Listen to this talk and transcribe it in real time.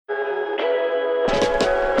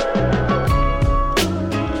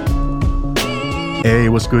Hey,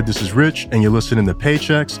 what's good? This is Rich, and you're listening to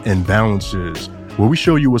Paychecks and Balances, where we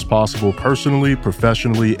show you what's possible personally,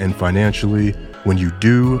 professionally, and financially when you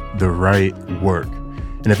do the right work.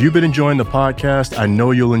 And if you've been enjoying the podcast, I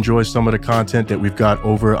know you'll enjoy some of the content that we've got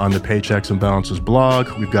over on the Paychecks and Balances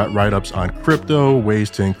blog. We've got write-ups on crypto,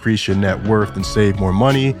 ways to increase your net worth and save more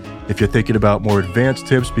money. If you're thinking about more advanced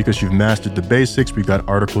tips because you've mastered the basics, we've got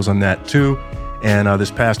articles on that too. And this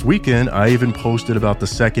past weekend, I even posted about the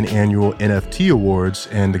second annual NFT Awards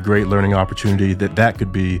and the great learning opportunity that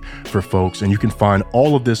could be for folks. And you can find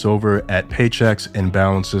all of this over at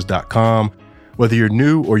paychecksandbalances.com, whether you're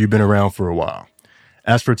new or you've been around for a while.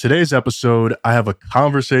 As for today's episode, I have a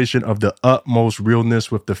conversation of the utmost realness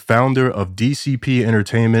with the founder of DCP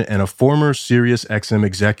Entertainment and a former SiriusXM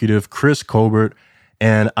executive, Chris Colbert.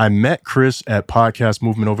 And I met Chris at Podcast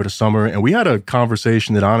Movement over the summer, and we had a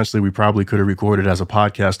conversation that honestly we probably could have recorded as a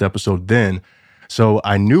podcast episode then. So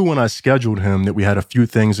I knew when I scheduled him that we had a few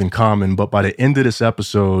things in common, but by the end of this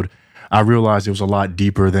episode, I realized it was a lot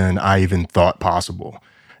deeper than I even thought possible.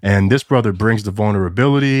 And this brother brings the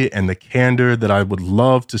vulnerability and the candor that I would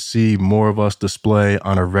love to see more of us display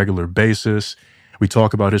on a regular basis. We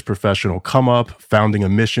talk about his professional come up, founding a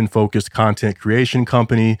mission-focused content creation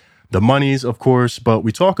company, the monies, of course, but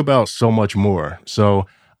we talk about so much more. So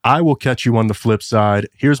I will catch you on the flip side.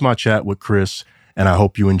 Here's my chat with Chris, and I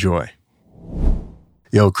hope you enjoy.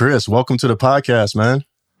 Yo, Chris, welcome to the podcast, man.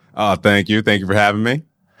 Thank you. Thank you for having me.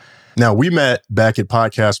 Now, we met back at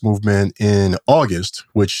Podcast Movement in August,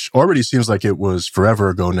 which already seems like it was forever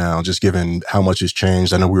ago now, just given how much has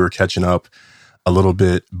changed. I know we were catching up a little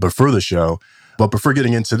bit before the show. But before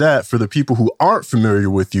getting into that, for the people who aren't familiar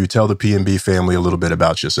with you, tell the P&B family a little bit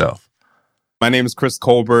about yourself. My name is Chris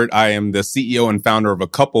Colbert. I am the CEO and founder of a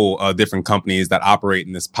couple different companies that operate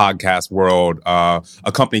in this podcast world. A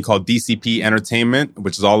company called DCP Entertainment,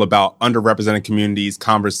 which is all about underrepresented communities,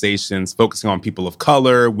 conversations, focusing on people of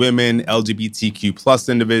color, women, LGBTQ plus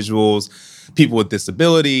individuals, people with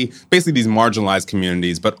disability, basically these marginalized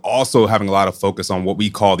communities, but also having a lot of focus on what we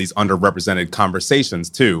call these underrepresented conversations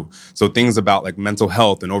too. So things about like mental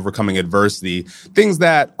health and overcoming adversity, things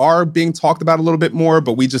that are being talked about a little bit more,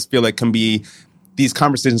 but we just feel like these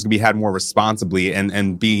conversations can be had more responsibly and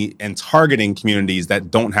targeting communities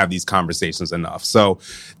that don't have these conversations enough. So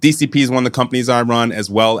DCP is one of the companies I run, as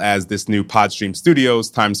well as this new Podstream Studios,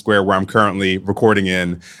 Times Square, where I'm currently recording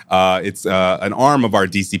in. It's an arm of our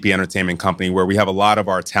DCP Entertainment company where we have a lot of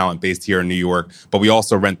our talent based here in New York, but we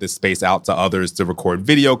also rent this space out to others to record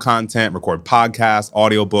video content, record podcasts,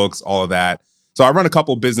 audiobooks, all of that. So I run a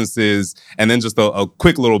couple businesses, and then just a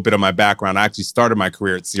quick little bit of my background. I actually started my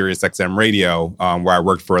career at SiriusXM Radio, where I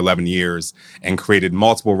worked for 11 years and created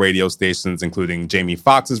multiple radio stations, including Jamie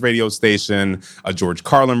Foxx's radio station, a George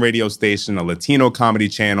Carlin radio station, a Latino comedy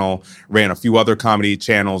channel, ran a few other comedy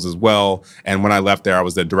channels as well. And when I left there, I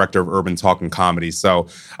was the director of urban talk and comedy. So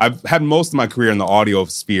I've had most of my career in the audio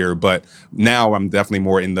sphere, but now I'm definitely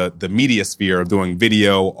more in the media sphere of doing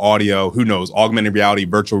video, audio, who knows, augmented reality,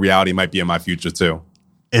 virtual reality might be in my future too.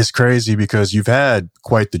 It's crazy because you've had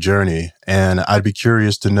quite the journey, and I'd be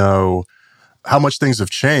curious to know how much things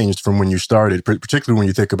have changed from when you started, particularly when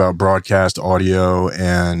you think about broadcast audio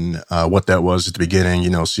and what that was at the beginning,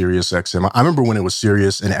 Sirius XM. I remember when it was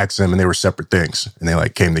Sirius and XM and they were separate things and they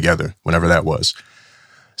came together whenever that was.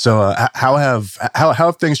 So how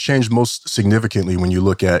have things changed most significantly when you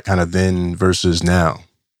look at kind of then versus now?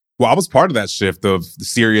 Well, I was part of that shift of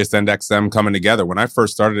Sirius and XM coming together. When I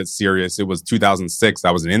first started at Sirius, it was 2006.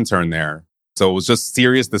 I was an intern there. So it was just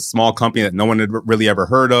Sirius, this small company that no one had really ever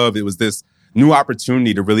heard of. It was this new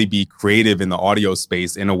opportunity to really be creative in the audio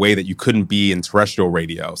space in a way that you couldn't be in terrestrial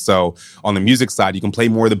radio. So on the music side, you can play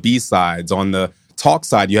more of the B-sides. On the talk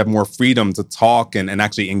side, you have more freedom to talk and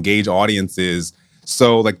actually engage audiences.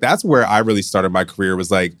 So that's where I really started my career,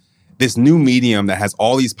 was this new medium that has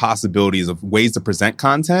all these possibilities of ways to present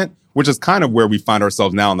content, which is kind of where we find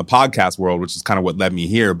ourselves now in the podcast world, which is kind of what led me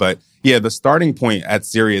here. But yeah, the starting point at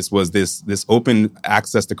Sirius was this open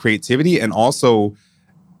access to creativity, and also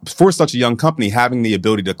for such a young company, having the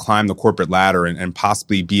ability to climb the corporate ladder and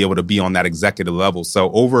possibly be able to be on that executive level.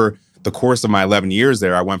 So over the course of my 11 years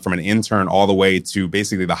there, I went from an intern all the way to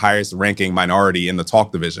basically the highest ranking minority in the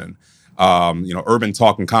talk division. Urban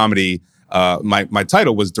talk and comedy. My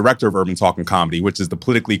title was Director of Urban Talk and Comedy, which is the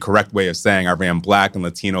politically correct way of saying I ran Black and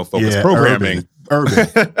Latino focused programming urban.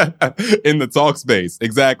 in the talk space.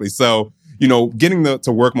 Exactly. So, getting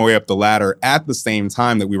to work my way up the ladder at the same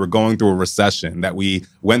time that we were going through a recession, that we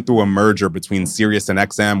went through a merger between Sirius and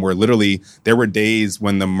XM, where literally there were days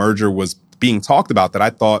when the merger was being talked about that I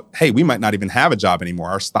thought, hey, we might not even have a job anymore.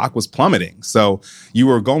 Our stock was plummeting. So you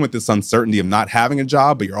were going with this uncertainty of not having a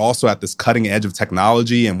job, but you're also at this cutting edge of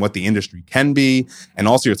technology and what the industry can be. And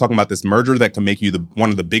also you're talking about this merger that can make you one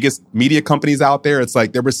of the biggest media companies out there. It's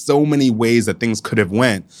like there were so many ways that things could have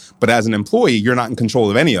went, but as an employee, you're not in control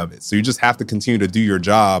of any of it. So you just have to continue to do your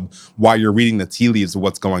job while you're reading the tea leaves of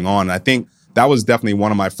what's going on. And I think that was definitely one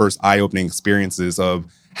of my first eye-opening experiences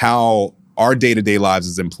of how our day-to-day lives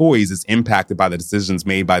as employees is impacted by the decisions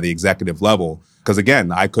made by the executive level. Because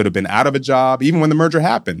again, I could have been out of a job even when the merger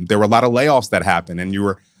happened. There were a lot of layoffs that happened, and you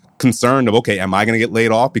were concerned of, okay, am I going to get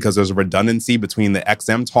laid off because there's a redundancy between the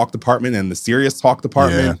XM talk department and the Sirius talk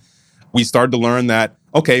department? Yeah. We started to learn that,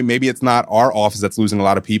 okay, maybe it's not our office that's losing a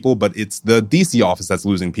lot of people, but it's the DC office that's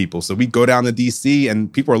losing people. So we go down to DC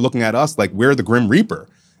and people are looking at us like we're the Grim Reaper.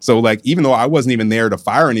 So like, even though I wasn't even there to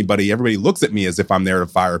fire anybody, everybody looks at me as if I'm there to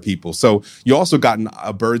fire people. So you also got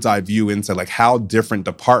a bird's eye view into like how different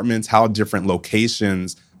departments, how different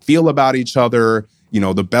locations feel about each other,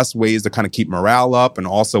 the best ways to kind of keep morale up, and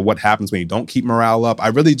also what happens when you don't keep morale up. I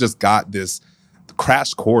really just got this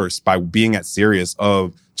crash course by being at Sirius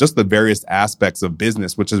of just the various aspects of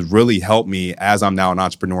business, which has really helped me as I'm now an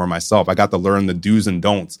entrepreneur myself. I got to learn the do's and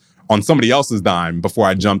don'ts on somebody else's dime before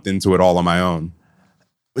I jumped into it all on my own.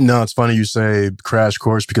 No, it's funny you say crash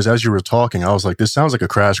course, because as you were talking, I was like, this sounds like a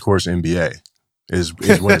crash course MBA is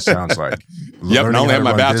what it sounds like. Yep, and I only had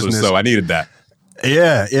my bachelor's, so I needed that.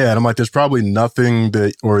 Yeah. And I'm like, there's probably nothing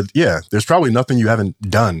there's probably nothing you haven't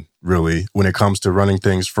done really when it comes to running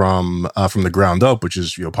things from the ground up, which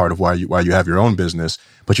is part of why you have your own business.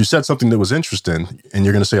 But you said something that was interesting, and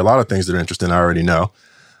you're going to say a lot of things that are interesting. I already know.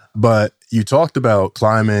 But you talked about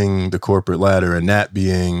climbing the corporate ladder and that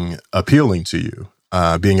being appealing to you.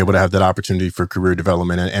 Being able to have that opportunity for career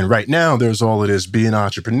development. And right now, there's all it is, being an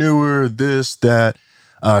entrepreneur, this, that.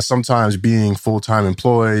 Sometimes being full-time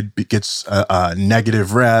employed gets a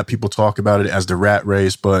negative rap. People talk about it as the rat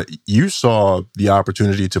race, but you saw the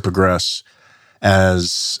opportunity to progress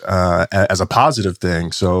as a positive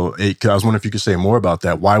thing. So I was wondering if you could say more about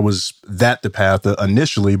that. Why was that the path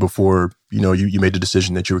initially before you made the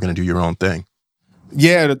decision that you were going to do your own thing?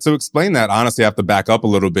 Yeah, to explain that, honestly, I have to back up a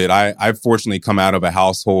little bit. I've fortunately come out of a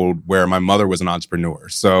household where my mother was an entrepreneur.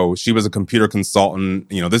 So she was a computer consultant.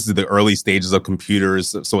 This is the early stages of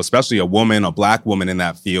computers. So especially a Black woman in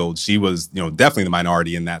that field, she was, definitely the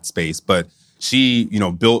minority in that space. But she,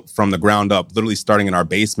 built from the ground up, literally starting in our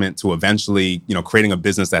basement to eventually, creating a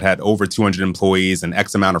business that had over 200 employees and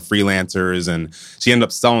X amount of freelancers. And she ended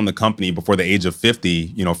up selling the company before the age of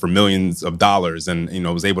 50, for millions of dollars, and,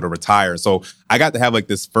 was able to retire. So I got to have like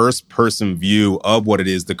this first person view of what it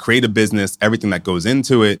is to create a business, everything that goes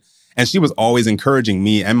into it. And she was always encouraging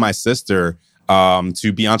me and my sister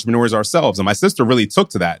to be entrepreneurs ourselves. And my sister really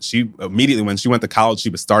took to that. She immediately, when she went to college,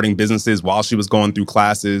 she was starting businesses while she was going through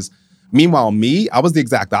classes. Meanwhile, I was the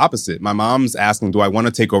exact opposite. My mom's asking, do I want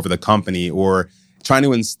to take over the company, or trying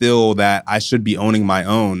to instill that I should be owning my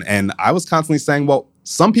own. And I was constantly saying, well,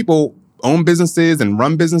 some people own businesses and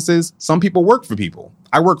run businesses. Some people work for people.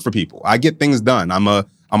 I work for people. I get things done. I'm a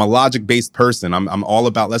logic-based person. I'm all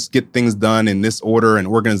about let's get things done in this order and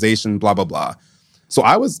organization, blah, blah, blah. So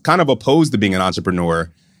I was kind of opposed to being an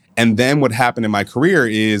entrepreneur. And then what happened in my career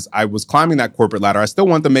is I was climbing that corporate ladder. I still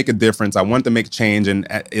wanted to make a difference. I wanted to make change. And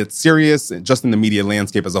it's Sirius, just in the media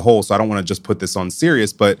landscape as a whole. So I don't want to just put this on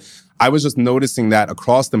Sirius, but I was just noticing that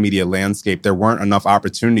across the media landscape, there weren't enough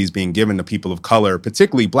opportunities being given to people of color,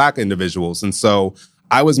 particularly Black individuals. And so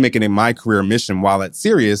I was making it my career mission while at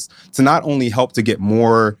Sirius to not only help to get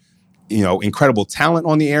more incredible talent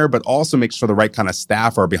on the air, but also make sure the right kind of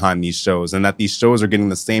staff are behind these shows, and that these shows are getting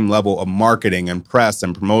the same level of marketing and press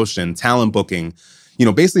and promotion, talent booking,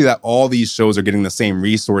 basically that all these shows are getting the same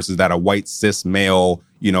resources that a white cis male,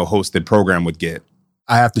 hosted program would get.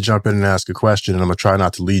 I have to jump in and ask a question, and I'm going to try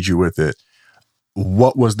not to lead you with it.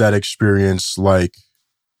 What was that experience like?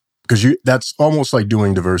 Because that's almost like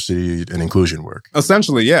doing diversity and inclusion work.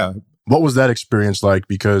 Essentially, yeah. What was that experience like?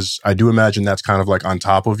 Because I do imagine that's kind of like on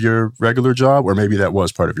top of your regular job, or maybe that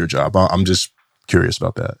was part of your job. I'm just curious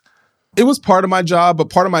about that. It was part of my job, but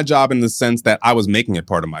part of my job in the sense that I was making it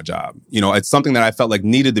part of my job. It's something that I felt like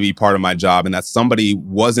needed to be part of my job, and that somebody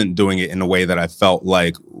wasn't doing it in a way that I felt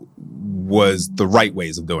like was the right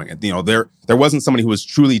ways of doing it. There wasn't somebody who was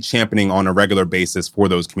truly championing on a regular basis for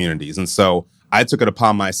those communities. And so I took it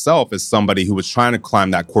upon myself as somebody who was trying to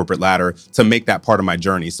climb that corporate ladder to make that part of my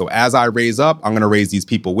journey. So as I raise up, I'm going to raise these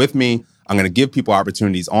people with me. I'm going to give people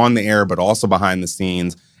opportunities on the air, but also behind the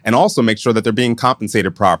scenes, and also make sure that they're being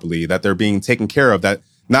compensated properly, that they're being taken care of, that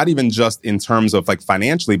not even just in terms of like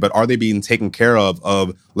financially, but are they being taken care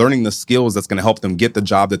of learning the skills that's going to help them get the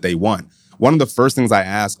job that they want? One of the first things I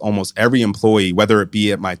ask almost every employee, whether it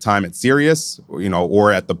be at my time at Sirius,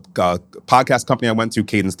 or at the podcast company I went to,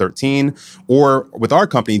 Cadence 13, or with our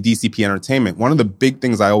company, DCP Entertainment, one of the big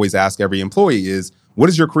things I always ask every employee is, what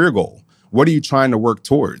is your career goal? What are you trying to work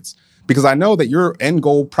towards? Because I know that your end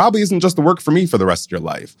goal probably isn't just to work for me for the rest of your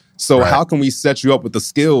life. So Right. How can we set you up with the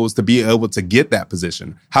skills to be able to get that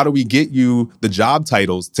position? How do we get you the job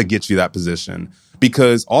titles to get you that position?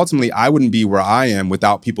 Because ultimately, I wouldn't be where I am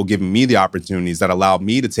without people giving me the opportunities that allow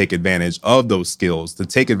me to take advantage of those skills, to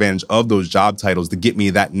take advantage of those job titles to get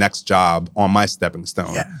me that next job on my stepping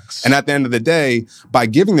stone. Yes. And at the end of the day, by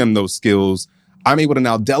giving them those skills, I'm able to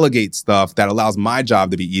now delegate stuff that allows my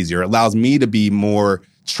job to be easier, allows me to be more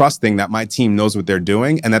trusting that my team knows what they're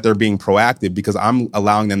doing and that they're being proactive because I'm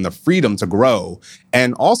allowing them the freedom to grow.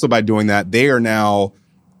 And also by doing that, they are now,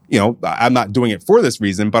 I'm not doing it for this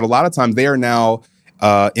reason, but a lot of times they are now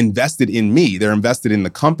invested in me. They're invested in the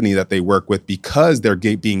company that they work with because they're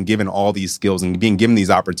being given all these skills and being given these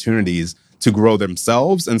opportunities to grow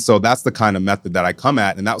themselves. And so that's the kind of method that I come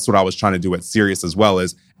at. And that's what I was trying to do at Sirius as well,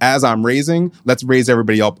 is as I'm raising, let's raise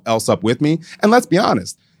everybody else up with me. And let's be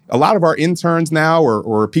honest, a lot of our interns now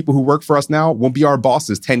or people who work for us now won't be our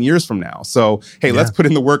bosses 10 years from now. So, hey, let's put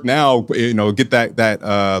in the work now, get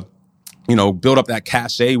that build up that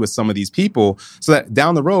cachet with some of these people so that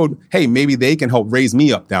down the road, hey, maybe they can help raise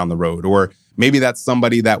me up down the road. Or maybe that's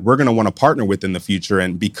somebody that we're going to want to partner with in the future.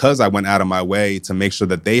 And because I went out of my way to make sure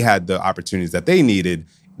that they had the opportunities that they needed,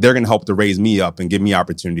 they're going to help to raise me up and give me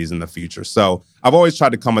opportunities in the future. So I've always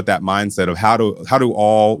tried to come with that mindset of how do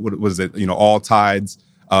all, what was it, all tides,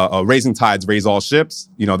 raising tides, raise all ships.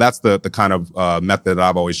 That's the kind of method that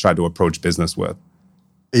I've always tried to approach business with.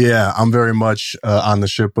 Yeah, I'm very much on the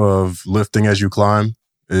ship of lifting as you climb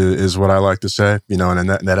is what I like to say, and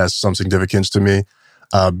that has some significance to me.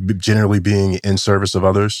 Generally being in service of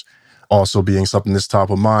others, also being something that's top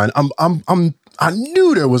of mind. I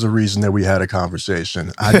knew there was a reason that we had a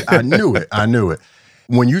conversation. I knew it. I knew it.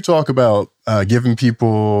 When you talk about giving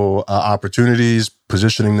people opportunities,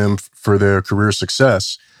 positioning them for their career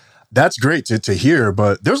success, that's great to hear,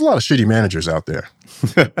 but there's a lot of shitty managers out there.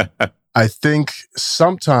 I think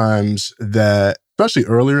sometimes that, especially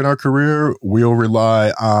earlier in our career, we'll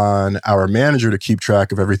rely on our manager to keep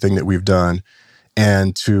track of everything that we've done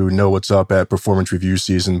and to know what's up at performance review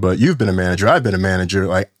season. But you've been a manager. I've been a manager.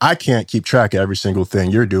 Like, I can't keep track of every single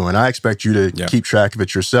thing you're doing. I expect you to keep track of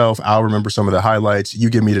it yourself. I'll remember some of the highlights. You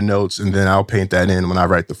give me the notes, and then I'll paint that in when I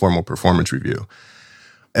write the formal performance review.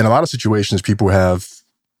 In a lot of situations, people have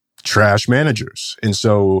trash managers. And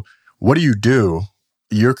so what do?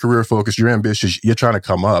 You're career focused, you're ambitious, you're trying to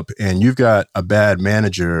come up, and you've got a bad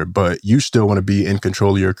manager, but you still want to be in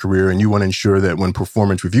control of your career and you want to ensure that when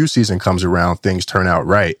performance review season comes around, things turn out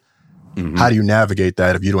right. Mm-hmm. How do you navigate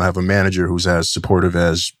that if you don't have a manager who's as supportive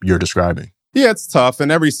as you're describing? Yeah, it's tough,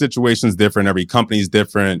 and every situation is different. Every company is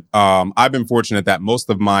different. I've been fortunate that most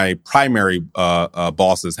of my primary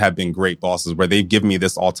bosses have been great bosses where they've given me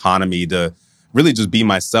this autonomy to really just be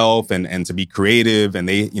myself and to be creative. And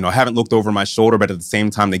they, haven't looked over my shoulder, but at the same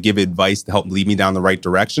time, they give advice to help lead me down the right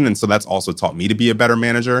direction. And so that's also taught me to be a better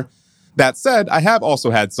manager. That said, I have also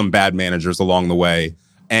had some bad managers along the way.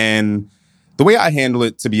 And the way I handle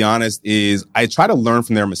it, to be honest, is I try to learn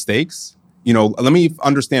from their mistakes. Let me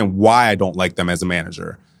understand why I don't like them as a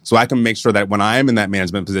manager, so I can make sure that when I am in that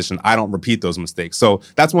management position, I don't repeat those mistakes. So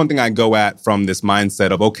that's one thing I go at from this mindset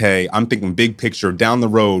of, okay, I'm thinking big picture down the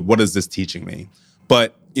road. What is this teaching me?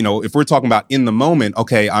 But, if we're talking about in the moment,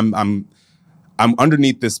 okay, I'm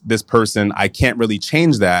underneath this person. I can't really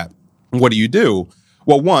change that. What do you do?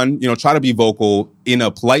 Well, one, try to be vocal in a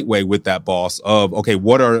polite way with that boss of, okay,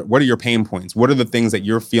 what are your pain points? What are the things that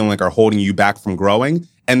you're feeling like are holding you back from growing?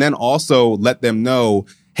 And then also let them know,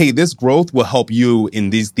 hey, this growth will help you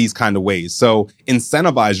in these kind of ways. So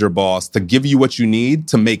incentivize your boss to give you what you need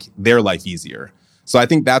to make their life easier. So I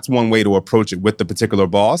think that's one way to approach it with the particular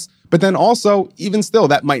boss. But then also, even still,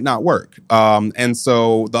 that might not work. And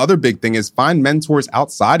so the other big thing is find mentors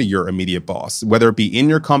outside of your immediate boss, whether it be in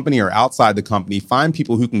your company or outside the company. Find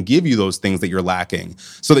people who can give you those things that you're lacking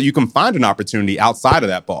so that you can find an opportunity outside of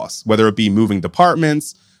that boss, whether it be moving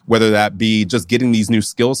departments, whether that be just getting these new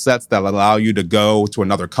skill sets that allow you to go to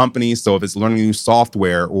another company. So if it's learning new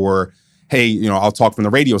software or, hey, I'll talk from the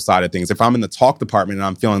radio side of things. If I'm in the talk department and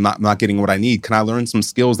I'm feeling not getting what I need, can I learn some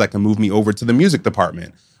skills that can move me over to the music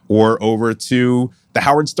department or over to the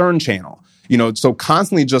Howard Stern channel? So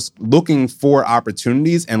constantly just looking for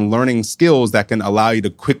opportunities and learning skills that can allow you to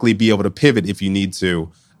quickly be able to pivot if you need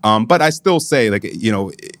to But I still say, like,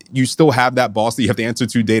 you still have that boss that you have to answer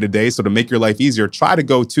to day to day. So to make your life easier, try to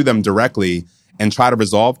go to them directly and try to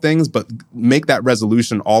resolve things, but make that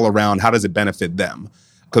resolution all around how does it benefit them?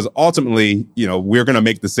 Because ultimately, we're going to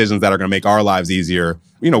make decisions that are going to make our lives easier,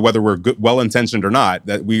 whether we're good, well-intentioned or not,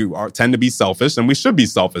 that tend to be selfish, and we should be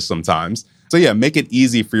selfish sometimes. So yeah, make it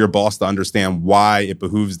easy for your boss to understand why it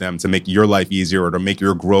behooves them to make your life easier or to make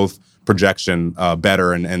your growth projection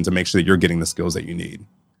better and to make sure that you're getting the skills that you need.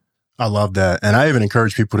 I love that. And I even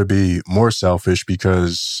encourage people to be more selfish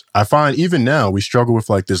because I find even now we struggle with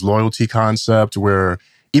like this loyalty concept where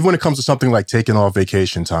even when it comes to something like taking off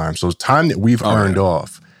vacation time, so time that we've earned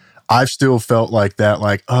off, I've still felt like that,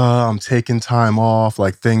 like, I'm taking time off,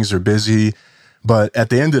 like things are busy. But at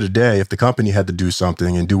the end of the day, if the company had to do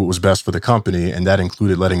something and do what was best for the company, and that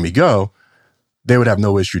included letting me go, they would have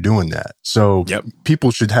no issue doing that. So people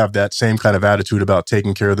should have that same kind of attitude about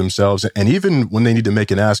taking care of themselves. And even when they need to make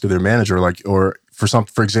an ask of their manager, like, or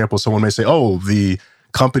for example, someone may say, oh, the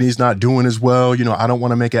company's not doing as well. I don't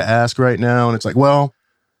want to make an ask right now. And it's like, well,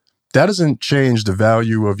 that doesn't change the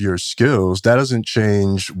value of your skills. That doesn't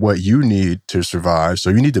change what you need to survive. So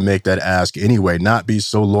you need to make that ask anyway, not be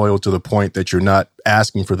so loyal to the point that you're not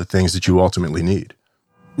asking for the things that you ultimately need.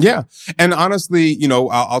 Yeah. And honestly,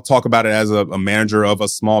 I'll talk about it as a manager of a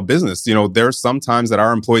small business. There's some times that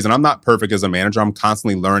our employees, and I'm not perfect as a manager, I'm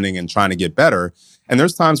constantly learning and trying to get better. And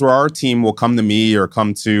there's times where our team will come to me or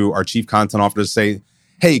come to our chief content officer to say,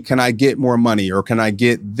 hey, can I get more money? Or can I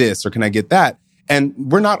get this? Or can I get that? And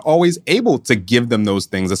we're not always able to give them those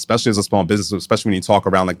things, especially as a small business, especially when you talk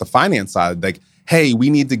around like the finance side, like, hey, we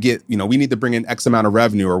need to bring in X amount of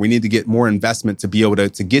revenue, or we need to get more investment to be able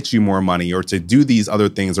to get you more money, or to do these other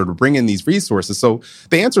things, or to bring in these resources. So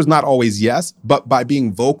the answer is not always yes, but by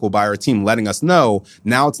being vocal, by our team letting us know,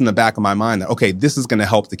 now it's in the back of my mind that, okay, this is going to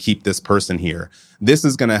help to keep this person here. This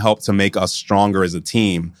is going to help to make us stronger as a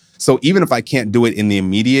team. So even if I can't do it in the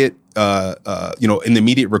immediate, in the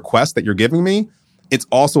immediate request that you're giving me, it's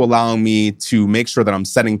also allowing me to make sure that I'm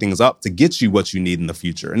setting things up to get you what you need in the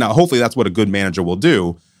future. Now, hopefully that's what a good manager will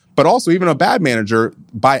do. But also even a bad manager,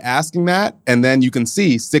 by asking that, and then you can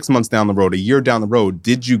see 6 months down the road, a year down the road,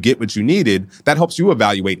 did you get what you needed? That helps you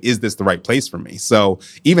evaluate, is this the right place for me? So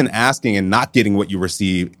even asking and not getting what you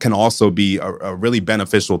receive can also be a really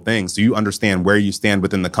beneficial thing. So you understand where you stand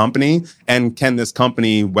within the company, and can this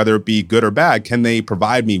company, whether it be good or bad, can they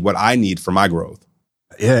provide me what I need for my growth?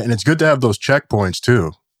 Yeah, and it's good to have those checkpoints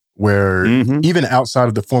too, where even outside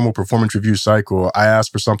of the formal performance review cycle, I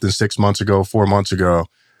asked for something 6 months ago, 4 months ago.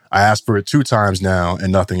 I asked for it 2 times now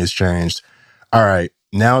and nothing has changed. All right,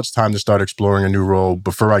 now it's time to start exploring a new role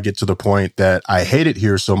before I get to the point that I hate it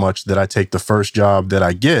here so much that I take the first job that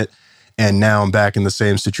I get, and now I'm back in the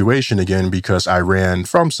same situation again because I ran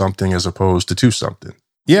from something as opposed to something.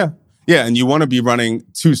 Yeah. Yeah, and you want to be running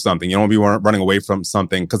to something. You don't want to be running away from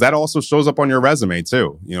something, because that also shows up on your resume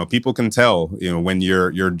too. People can tell, when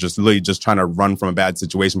you're just really just trying to run from a bad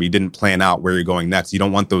situation, but you didn't plan out where you're going next. You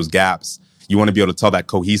don't want those gaps. You want to be able to tell that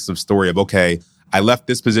cohesive story of, okay, I left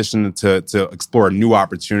this position to explore a new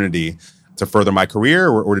opportunity to further my career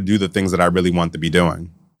or to do the things that I really want to be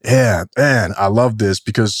doing. Yeah, man, I love this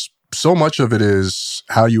because so much of it is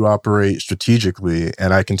how you operate strategically.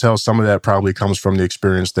 And I can tell some of that probably comes from the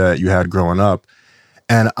experience that you had growing up.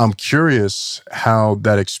 And I'm curious how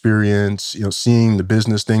that experience, seeing the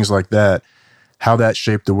business, things like that, how that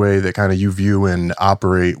shaped the way that kind of you view and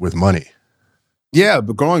operate with money. Yeah,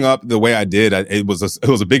 but growing up the way I did, it was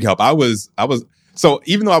a big help. So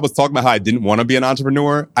even though I was talking about how I didn't want to be an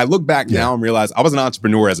entrepreneur, I look back now and realize I was an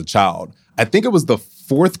entrepreneur as a child. I think it was the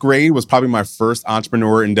 4th grade was probably my first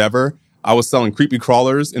entrepreneur endeavor. I was selling creepy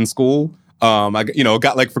crawlers in school. I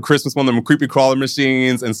got like for Christmas one of them creepy crawler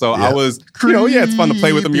machines, and so I was, it's fun to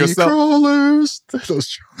play with them yourself. Crawlers,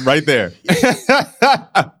 right there.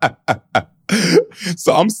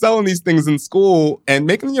 So I'm selling these things in school and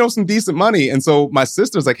making, some decent money. And so my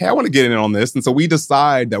sister's like, hey, I want to get in on this. And so we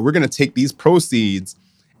decide that we're going to take these proceeds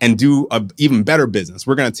and do a even better business.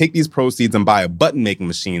 We're going to take these proceeds and buy a button making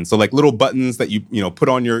machine. So like little buttons that you put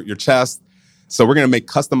on your chest. So we're going to make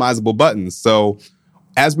customizable buttons. So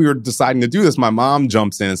as we were deciding to do this, my mom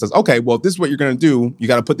jumps in and says, okay, well, if this is what you're going to do, you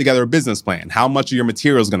got to put together a business plan. How much are your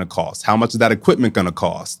materials going to cost? How much is that equipment going to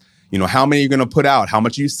cost? How many are you going to put out? How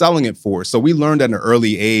much are you selling it for? So we learned at an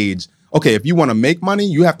early age, okay, if you want to make money,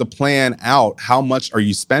 you have to plan out how much are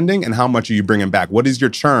you spending and how much are you bringing back? What is your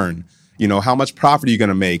churn? How much profit are you going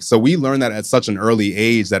to make? So we learned that at such an early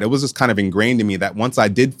age that it was just kind of ingrained in me that once I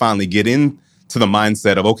did finally get into the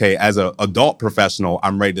mindset of, okay, as an adult professional,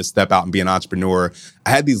 I'm ready to step out and be an entrepreneur.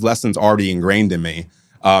 I had these lessons already ingrained in me.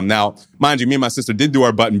 Now, mind you, me and my sister did do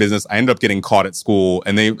our button business. I ended up getting caught at school,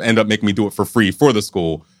 and they ended up making me do it for free for the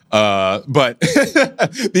school. But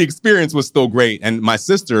the experience was still great. And my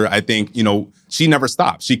sister, I think, she never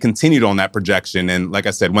stopped. She continued on that projection. And like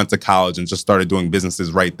I said, went to college and just started doing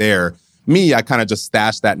businesses right there. Me, I kind of just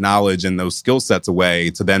stashed that knowledge and those skill sets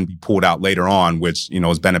away to then be pulled out later on, which,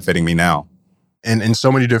 is benefiting me now. And in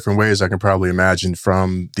so many different ways, I can probably imagine,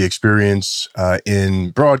 from the experience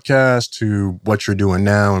in broadcast to what you're doing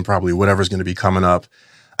now and probably whatever's going to be coming up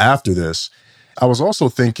after this. I was also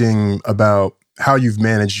thinking about how you've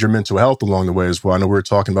managed your mental health along the way as well. I know we were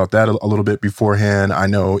talking about that a little bit beforehand. I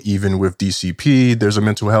know even with DCP, there's a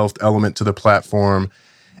mental health element to the platform.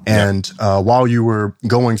 And while you were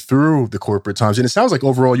going through the corporate times, and it sounds like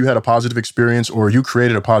overall you had a positive experience, or you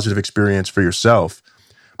created a positive experience for yourself.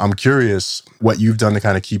 I'm curious what you've done to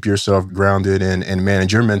kind of keep yourself grounded and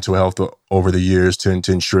manage your mental health over the years to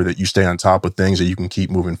ensure that you stay on top of things, that you can keep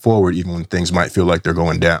moving forward even when things might feel like they're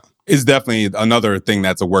going down. It's definitely another thing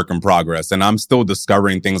that's a work in progress. And I'm still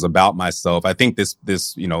discovering things about myself. I think this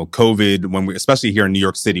COVID, especially here in New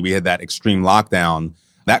York City, we had that extreme lockdown.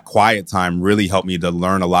 That quiet time really helped me to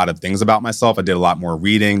learn a lot of things about myself. I did a lot more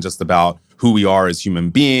reading just about who we are as human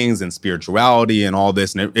beings and spirituality and all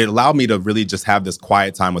this. And it allowed me to really just have this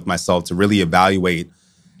quiet time with myself to really evaluate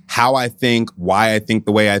how I think, why I think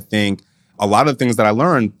the way I think. A lot of the things that I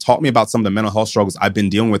learned taught me about some of the mental health struggles I've been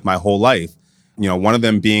dealing with my whole life. One of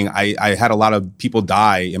them being I had a lot of people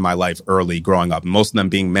die in my life early growing up, most of them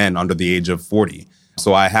being men under the age of 40.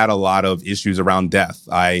 So I had a lot of issues around death.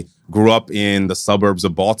 I grew up in the suburbs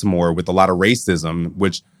of Baltimore with a lot of racism,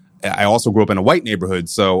 which I also grew up in a white neighborhood.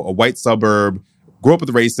 So a white suburb, grew up with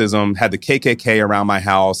racism, had the KKK around my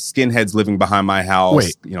house, skinheads living behind my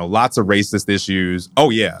house, lots of racist issues. Oh,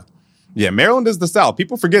 yeah. Yeah, Maryland is the South.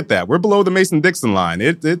 People forget that. We're below the Mason-Dixon line.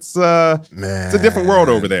 It's a different world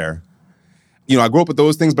over there. I grew up with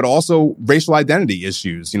those things, but also racial identity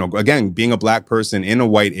issues. Again, being a Black person in a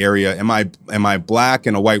white area, am I Black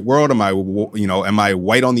in a white world? Am I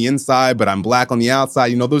white on the inside, but I'm Black on the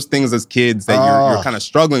outside? Those things as kids that you're kind of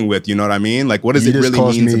struggling with. You know what I mean? Like, what does it really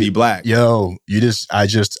mean to be Black? Yo,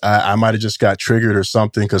 I might have just got triggered or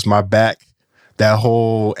something because my back, that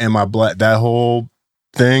whole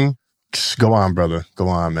thing. Go on, brother. Go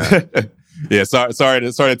on, man. Yeah, sorry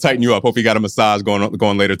to tighten you up. Hope you got a massage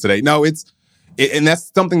going later today. No, and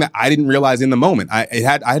that's something that I didn't realize in the moment. I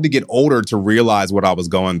had to get older to realize what I was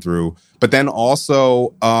going through. But then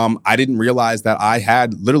also, I didn't realize that I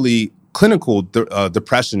had literally clinical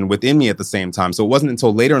depression within me at the same time. So it wasn't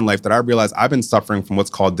until later in life that I realized I've been suffering from what's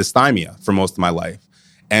called dysthymia for most of my life.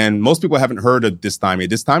 And most people haven't heard of dysthymia.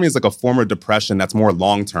 Dysthymia is like a form of depression that's more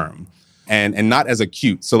long-term and not as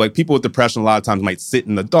acute. So like people with depression a lot of times might sit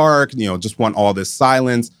in the dark, just want all this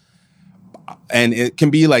silence. And it can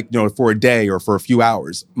be like, for a day or for a few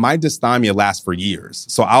hours. My dysthymia lasts for years.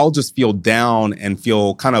 So I'll just feel down and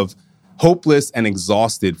feel kind of hopeless and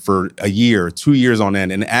exhausted for a year, 2 years on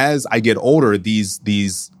end. And as I get older, these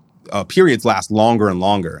periods last longer and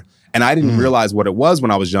longer. And I didn't realize what it was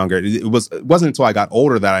when I was younger. It wasn't until I got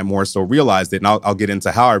older that I more so realized it. And I'll get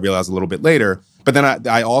into how I realized a little bit later. But then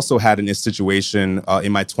I also had in this situation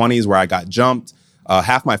in my 20s where I got jumped.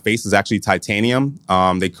 Half my face is actually titanium.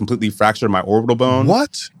 They completely fractured my orbital bone.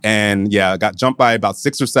 What? And I got jumped by about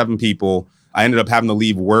 6 or 7 people. I ended up having to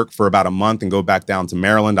leave work for about a month and go back down to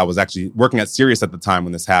Maryland. I was actually working at Sirius at the time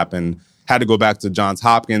when this happened. Had to go back to Johns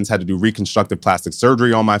Hopkins, had to do reconstructive plastic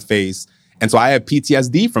surgery on my face. And so I had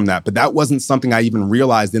PTSD from that. But that wasn't something I even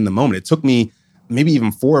realized in the moment. It took me maybe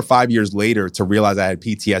even 4 or 5 years later to realize I had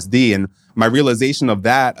PTSD. And my realization of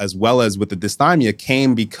that, as well as with the dysthymia,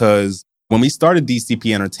 came because when we started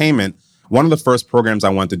DCP Entertainment, one of the first programs I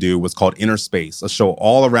wanted to do was called Inner Space, a show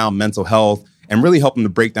all around mental health and really helping to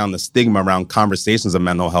break down the stigma around conversations of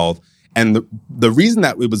mental health. And the reason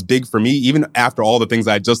that it was big for me, even after all the things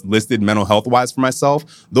I just listed mental health-wise for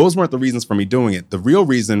myself, those weren't the reasons for me doing it. The real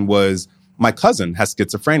reason was my cousin has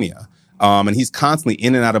schizophrenia, and he's constantly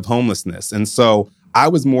in and out of homelessness. And so I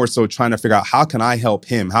was more so trying to figure out, how can I help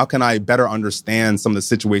him? How can I better understand some of the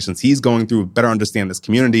situations he's going through, better understand this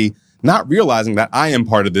community, not realizing that I am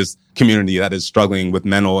part of this community that is struggling with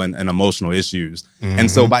mental and emotional issues. Mm-hmm. And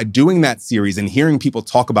so by doing that series and hearing people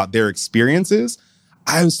talk about their experiences,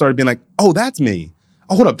 I started being like, oh, that's me.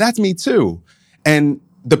 Oh, hold up, that's me too. And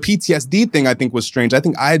the PTSD thing I think was strange. I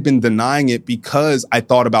think I had been denying it because I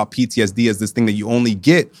thought about PTSD as this thing that you only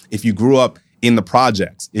get if you grew up in the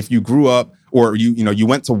projects. If you grew up or you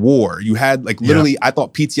went to war, you had literally, I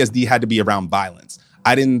thought PTSD had to be around violence.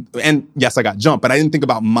 And yes, I got jumped, but I didn't think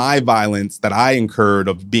about my violence that I incurred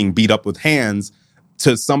of being beat up with hands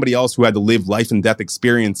to somebody else who had to live life and death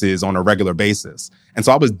experiences on a regular basis. And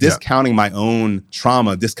so I was discounting my own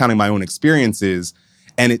trauma, discounting my own experiences.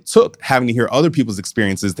 And it took having to hear other people's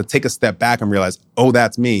experiences to take a step back and realize, oh,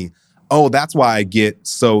 that's me. Oh, that's why I get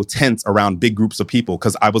so tense around big groups of people,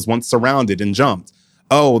 because I was once surrounded and jumped.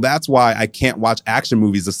 Oh, that's why I can't watch action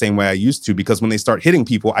movies the same way I used to, because when they start hitting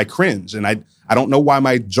people, I cringe. And I don't know why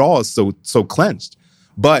my jaw is so clenched.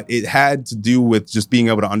 But it had to do with just being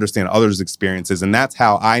able to understand others' experiences. And that's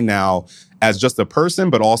how I now, as just a person,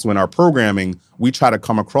 but also in our programming, we try to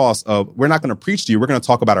come across we're not going to preach to you. We're going to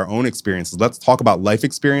talk about our own experiences. Let's talk about life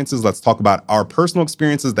experiences. Let's talk about our personal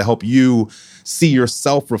experiences to help you see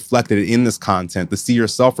yourself reflected in this content, to see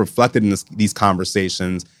yourself reflected in these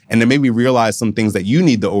conversations, and to maybe realize some things that you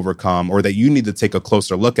need to overcome or that you need to take a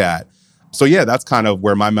closer look at. So yeah, that's kind of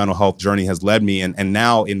where my mental health journey has led me. And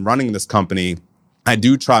now in running this company, I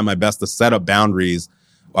do try my best to set up boundaries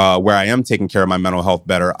where I am taking care of my mental health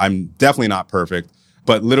better. I'm definitely not perfect,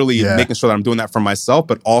 but literally making sure that I'm doing that for myself,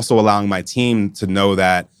 but also allowing my team to know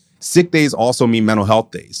that sick days also mean mental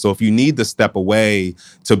health days. So if you need to step away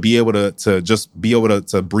to be able to just be able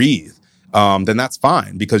to breathe, then that's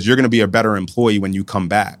fine, because you're going to be a better employee when you come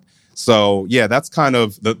back. So yeah, that's kind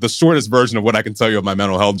of the shortest version of what I can tell you of my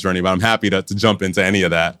mental health journey, but I'm happy to jump into any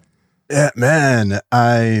of that. Yeah, man,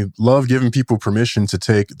 I love giving people permission to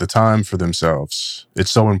take the time for themselves.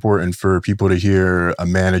 It's so important for people to hear a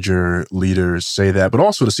manager, leader say that, but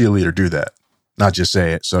also to see a leader do that, not just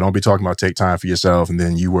say it. So don't be talking about take time for yourself and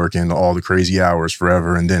then you work in all the crazy hours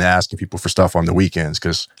forever and then asking people for stuff on the weekends,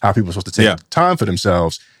 because how are people supposed to take time for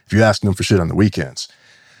themselves if you're asking them for shit on the weekends?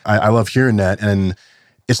 I love hearing that. And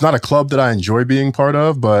it's not a club that I enjoy being part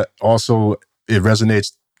of, but also it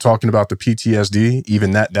resonates talking about the PTSD,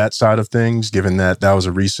 even that side of things, given that was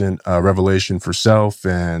a recent revelation for self,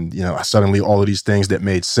 and suddenly all of these things that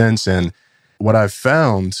made sense. And what I've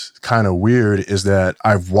found kind of weird is that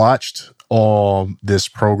I've watched all this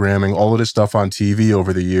programming, all of this stuff on TV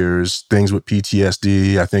over the years, things with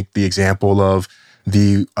PTSD. I think the example of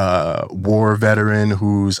the war veteran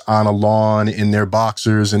who's on a lawn in their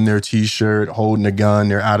boxers, in their t-shirt, holding a gun,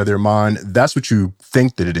 they're out of their mind. That's what you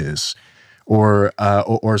think that it is. Or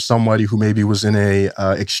somebody who maybe was in a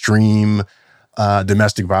extreme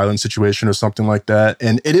domestic violence situation or something like that.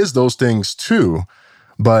 And it is those things too,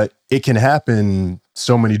 but it can happen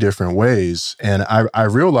so many different ways. And I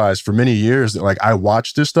realized for many years that I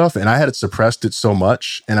watched this stuff and I had suppressed it so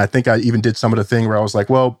much. And I think I even did some of the thing where I was like,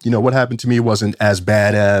 well, what happened to me wasn't as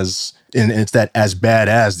bad as, and it's that as bad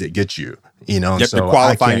as that gets you, You have to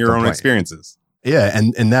qualify your own experiences. Yeah.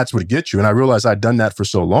 And that's what gets you. And I realized I'd done that for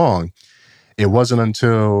so long. It wasn't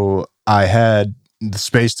until I had the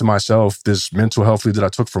space to myself, this mental health leave that I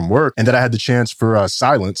took from work, and that I had the chance for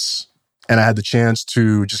silence, and I had the chance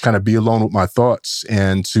to just kind of be alone with my thoughts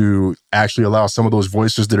and to actually allow some of those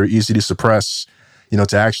voices that are easy to suppress,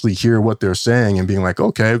 to actually hear what they're saying and being like,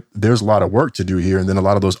 okay, there's a lot of work to do here. And then a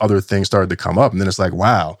lot of those other things started to come up. And then it's like,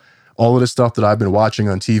 wow, all of this stuff that I've been watching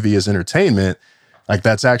on TV as entertainment,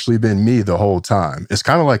 that's actually been me the whole time. It's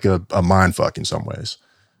kind of like a mind fuck in some ways.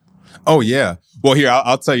 Oh yeah. Well, here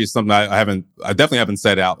I'll tell you something. I definitely haven't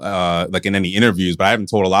said out in any interviews, but I haven't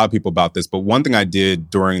told a lot of people about this. But one thing I did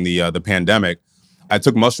during the pandemic, I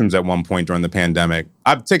took mushrooms at one point during the pandemic.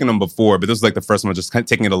 I've taken them before, but this was the first one. Just kind of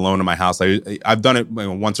taking it alone in my house. I've done it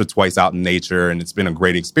once or twice out in nature, and it's been a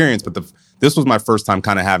great experience. But this was my first time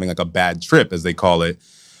kind of having a bad trip, as they call it.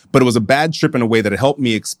 But it was a bad trip in a way that it helped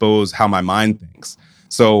me expose how my mind thinks.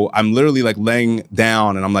 So I'm literally laying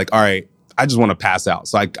down, and I'm like, all right, I just want to pass out.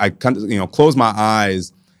 So I kind of, close my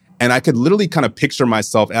eyes, and I could literally kind of picture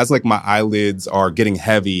myself as my eyelids are getting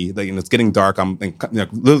heavy, it's getting dark. I'm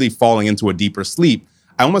literally falling into a deeper sleep.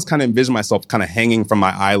 I almost kind of envision myself kind of hanging from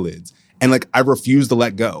my eyelids, and I refuse to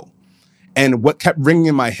let go. And what kept ringing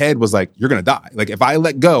in my head was you're going to die. If I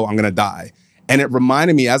let go, I'm going to die. And it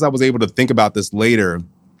reminded me, as I was able to think about this later,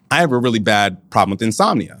 I have a really bad problem with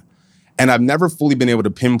insomnia. And I've never fully been able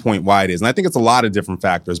to pinpoint why it is. And I think it's a lot of different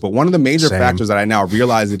factors. But one of the major factors that I now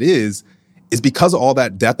realize it is because of all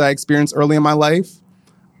that death I experienced early in my life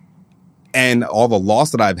and all the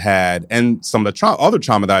loss that I've had and some of the other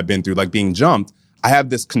trauma that I've been through, being jumped, I have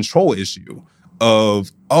this control issue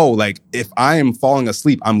of, if I am falling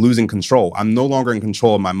asleep, I'm losing control. I'm no longer in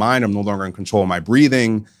control of my mind. I'm no longer in control of my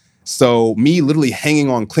breathing. So me literally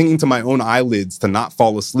clinging to my own eyelids to not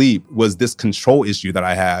fall asleep was this control issue that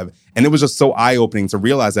I have. And it was just so eye-opening to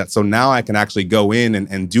realize that. So now I can actually go in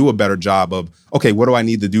and do a better job of, okay, what do I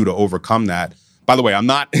need to do to overcome that? By the way, I'm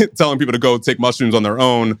not telling people to go take mushrooms on their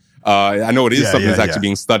own. I know it is something that's actually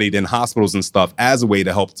being studied in hospitals and stuff as a way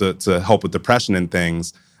to help to help with depression and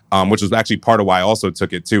things. which was actually part of why I also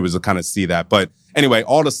took it too, was to kind of see that. But anyway,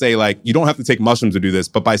 all to say, like, you don't have to take mushrooms to do this,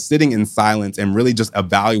 but by sitting in silence and really just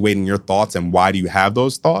evaluating your thoughts and why do you have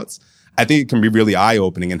those thoughts, I think it can be really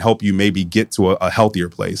eye-opening and help you maybe get to a healthier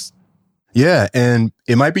place. Yeah, and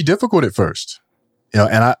it might be difficult at first.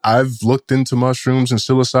 And I've looked into mushrooms and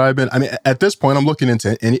psilocybin. I mean, at this point, I'm looking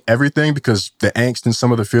into everything because the angst and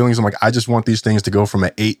some of the feelings, I'm like, I just want these things to go from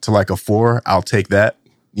an 8 to like a 4. I'll take that,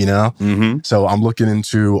 So I'm looking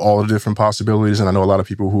into all the different possibilities. And I know a lot of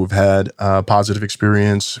people who have had positive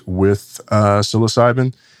experience with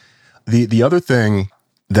psilocybin. The other thing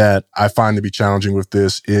that I find to be challenging with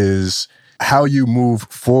this is how you move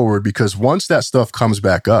forward, because once that stuff comes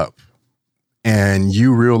back up, and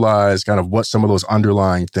you realize kind of what some of those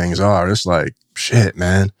underlying things are, it's like, shit,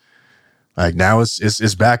 man. Like now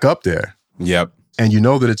it's back up there. Yep. And you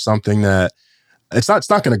know that it's something that it's not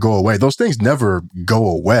going to go away. Those things never go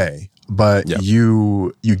away, but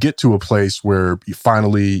you get to a place where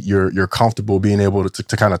you're comfortable being able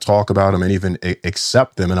to kind of talk about them and even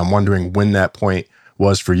accept them. And I'm wondering when that point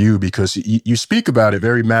was for you, because you speak about it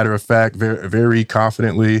very matter of fact, very, very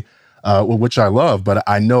confidently, which I love, but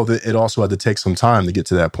I know that it also had to take some time to get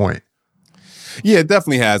to that point. Yeah, it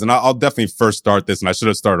definitely has. And I'll definitely first start this, and I should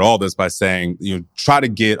have started all this by saying, try to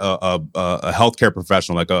get a healthcare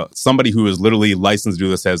professional, like somebody who is literally licensed to do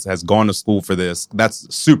this, has gone to school for this.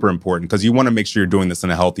 That's super important because you want to make sure you're doing this in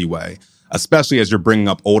a healthy way, especially as you're bringing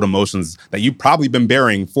up old emotions that you've probably been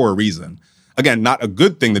burying for a reason. Again, not a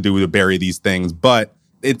good thing to do to bury these things, but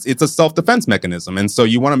it's a self-defense mechanism. And so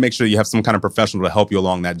you want to make sure you have some kind of professional to help you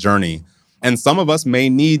along that journey. And some of us may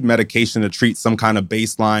need medication to treat some kind of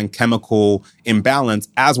baseline chemical imbalance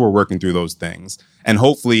as we're working through those things. And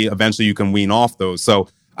hopefully, eventually you can wean off those. So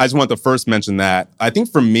I just want to first mention that. I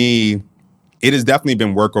think for me, it has definitely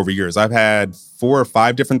been work over years. I've had 4 or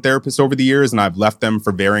 5 different therapists over the years, and I've left them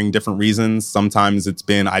for varying different reasons. Sometimes it's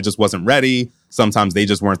been I just wasn't ready. Sometimes they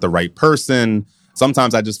just weren't the right person.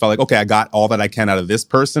 Sometimes I just felt like, okay, I got all that I can out of this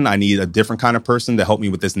person. I need a different kind of person to help me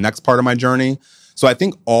with this next part of my journey. So I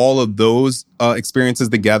think all of those experiences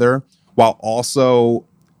together, while also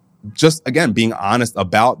just, again, being honest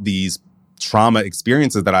about these trauma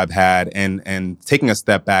experiences that I've had and taking a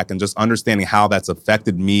step back and just understanding how that's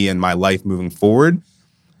affected me and my life moving forward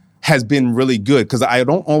has been really good, because I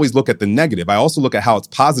don't always look at the negative. I also look at how it's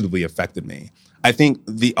positively affected me. I think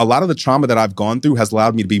a lot of the trauma that I've gone through has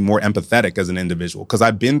allowed me to be more empathetic as an individual, because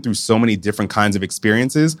I've been through so many different kinds of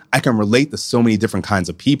experiences. I can relate to so many different kinds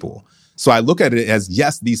of people. So I look at it as,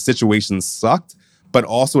 yes, these situations sucked, but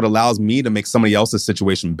also it allows me to make somebody else's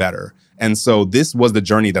situation better. And so this was the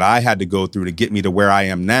journey that I had to go through to get me to where I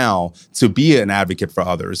am now, to be an advocate for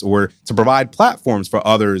others or to provide platforms for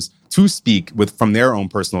others to speak from their own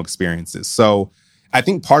personal experiences. So I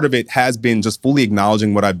think part of it has been just fully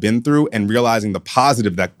acknowledging what I've been through and realizing the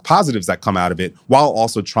positives that come out of it, while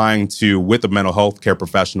also trying to, with a mental health care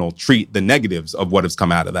professional, treat the negatives of what has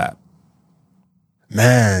come out of that.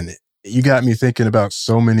 Man, you got me thinking about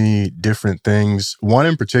so many different things. One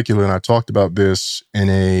in particular, and I talked about this in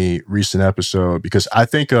a recent episode, because I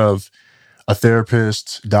think of a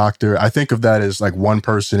therapist, doctor, I think of that as like one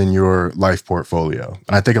person in your life portfolio.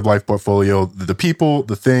 And I think of life portfolio, the people,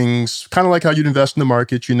 the things, kind of like how you'd invest in the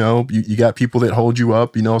market, you got people that hold you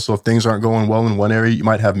up, so if things aren't going well in one area, you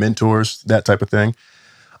might have mentors, that type of thing.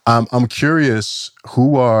 I'm curious,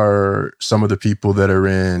 who are some of the people that are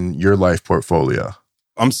in your life portfolio?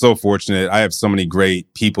 I'm so fortunate. I have so many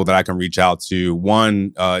great people that I can reach out to.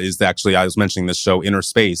 One is actually, I was mentioning this show, Inner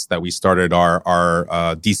Space, that we started our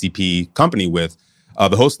DCP company with.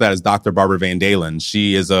 The host of that is Dr. Barbara Van Dalen.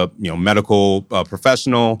 She is a medical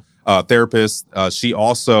professional, therapist. She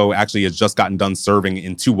also actually has just gotten done serving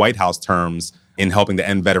in 2 White House terms in helping to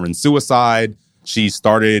end veteran suicide. She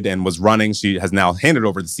started and was running, she has now handed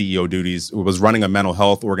over the CEO duties, was running a mental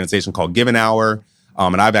health organization called Give an Hour.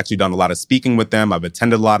 And I've actually done a lot of speaking with them. I've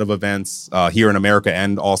attended a lot of events here in America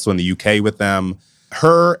and also in the UK with them.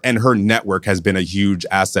 Her and her network has been a huge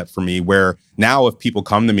asset for me, where now if people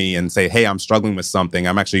come to me and say, hey, I'm struggling with something,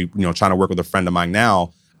 I'm actually trying to work with a friend of mine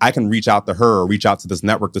now, I can reach out to her or reach out to this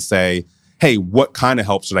network to say, hey, what kind of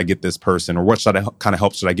help should I get this person? Or what kind of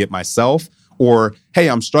help should I get myself? Or, hey,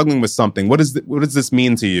 I'm struggling with something. What does this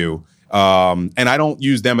mean to you? And I don't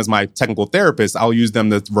use them as my technical therapist. I'll use them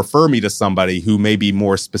to refer me to somebody who may be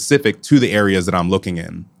more specific to the areas that I'm looking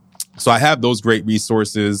in. So I have those great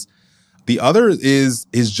resources. The other is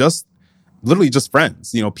just literally just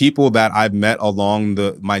friends, people that I've met along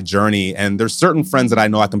my journey. And there's certain friends that I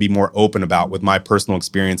know I can be more open about with my personal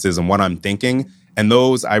experiences and what I'm thinking. And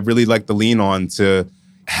those I really like to lean on to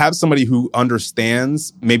have somebody who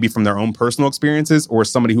understands maybe from their own personal experiences or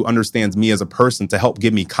somebody who understands me as a person to help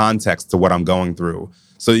give me context to what I'm going through.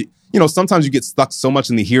 So, sometimes you get stuck so much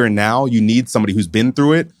in the here and now, you need somebody who's been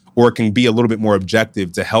through it, or it can be a little bit more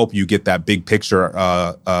objective to help you get that big picture,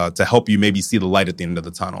 to help you maybe see the light at the end of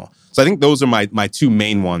the tunnel. So I think those are my two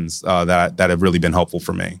main ones that have really been helpful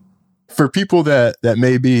for me. For people that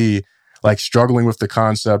may be like struggling with the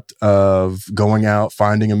concept of going out,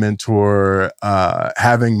 finding a mentor,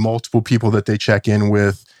 having multiple people that they check in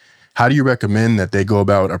with, how do you recommend that they go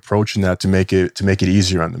about approaching that to make it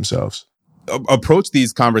easier on themselves? Approach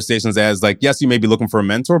these conversations as like, yes, you may be looking for a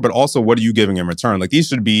mentor, but also what are you giving in return? Like these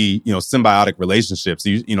should be, symbiotic relationships.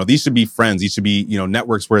 These should be friends. These should be,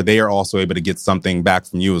 networks where they are also able to get something back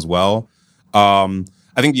from you as well.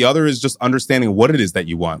 I think the other is just understanding what it is that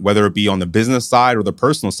you want, whether it be on the business side or the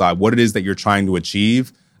personal side, what it is that you're trying to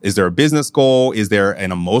achieve. Is there a business goal? Is there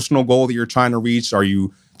an emotional goal that you're trying to reach? Are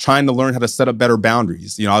you trying to learn how to set up better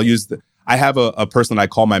boundaries? I have a person that I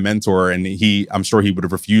call my mentor, and I'm sure he would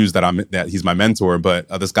have refused that he's my mentor, but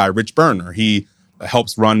this guy, Rich Berner, he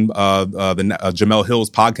helps run the Jamel Hill's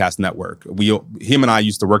podcast network. Him and I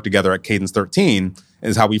used to work together at Cadence 13,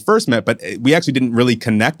 is how we first met, but we actually didn't really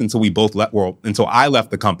connect until until I left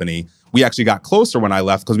the company. We actually got closer when I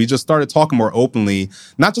left because we just started talking more openly,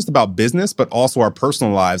 not just about business, but also our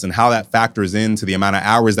personal lives and how that factors into the amount of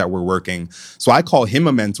hours that we're working. So I call him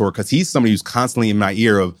a mentor because he's somebody who's constantly in my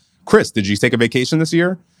ear of, Chris, did you take a vacation this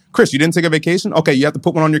year? Chris, you didn't take a vacation? Okay, you have to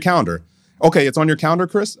put one on your calendar. Okay, it's on your calendar,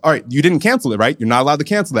 Chris? All right, you didn't cancel it, right? You're not allowed to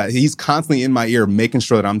cancel that. He's constantly in my ear, making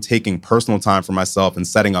sure that I'm taking personal time for myself and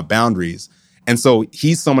setting up boundaries. And so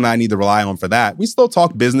he's someone I need to rely on for that. We still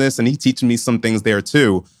talk business and he teaches me some things there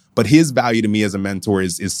too. But his value to me as a mentor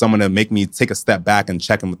is someone to make me take a step back and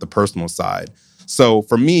check in with the personal side. So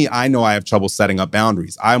for me, I know I have trouble setting up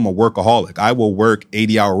boundaries. I'm a workaholic. I will work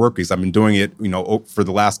 80-hour work weeks. I've been doing it, for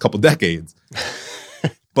the last couple decades.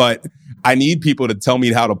 But I need people to tell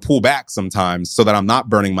me how to pull back sometimes so that I'm not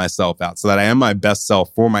burning myself out, so that I am my best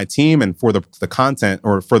self for my team and for the content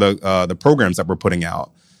or for the programs that we're putting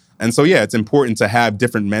out. And so, yeah, it's important to have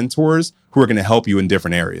different mentors who are going to help you in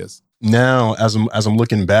different areas. Now, as I'm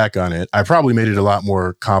looking back on it, I probably made it a lot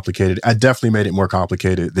more complicated. I definitely made it more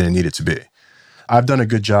complicated than it needed to be. I've done a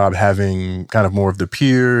good job having kind of more of the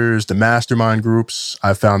peers, the mastermind groups.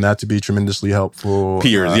 I found that to be tremendously helpful.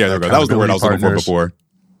 Peers, yeah, that was the word I was looking for before.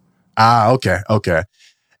 Okay.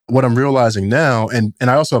 What I'm realizing now, and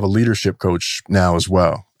I also have a leadership coach now as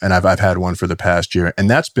well, and I've had one for the past year, and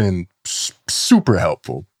that's been super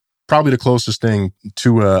helpful. Probably the closest thing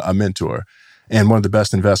to a mentor and one of the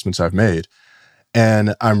best investments I've made.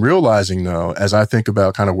 And I'm realizing, though, as I think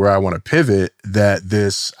about kind of where I want to pivot,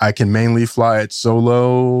 that I can mainly fly it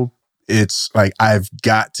solo. It's like I've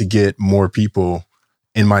got to get more people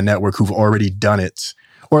in my network who've already done it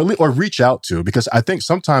or reach out to, because I think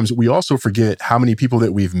sometimes we also forget how many people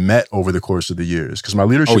that we've met over the course of the years. Because my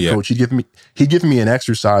leadership coach, he'd give me an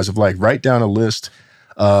exercise of like, write down a list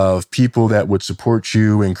of people that would support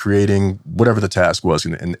you in creating whatever the task was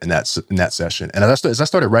in that session. And as I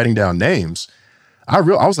started writing down names, I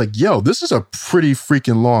was like, yo, this is a pretty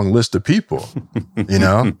freaking long list of people,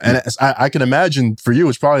 And I can imagine for you,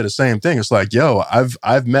 it's probably the same thing. It's like, yo,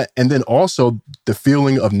 I've met, and then also the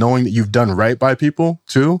feeling of knowing that you've done right by people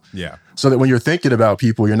too. Yeah. So that when you're thinking about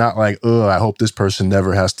people, you're not like, oh, I hope this person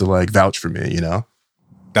never has to like vouch for me,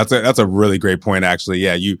 That's a really great point, actually.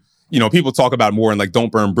 Yeah. People talk about more and like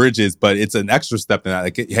don't burn bridges, but it's an extra step in that.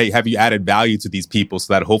 Like, hey, have you added value to these people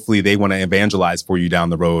so that hopefully they want to evangelize for you down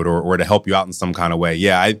the road or to help you out in some kind of way?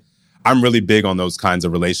 Yeah, I'm really big on those kinds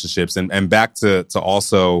of relationships. And back to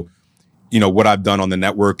also, what I've done on the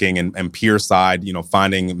networking and peer side,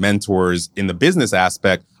 finding mentors in the business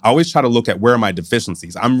aspect, I always try to look at where are my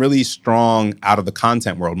deficiencies. I'm really strong out of the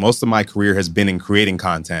content world. Most of my career has been in creating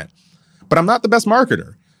content, but I'm not the best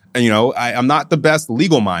marketer. And, I'm not the best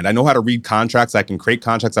legal mind. I know how to read contracts. I can create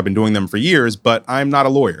contracts. I've been doing them for years, but I'm not a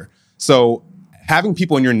lawyer. So having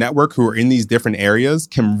people in your network who are in these different areas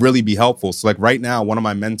can really be helpful. So like right now, one of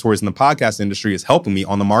my mentors in the podcast industry is helping me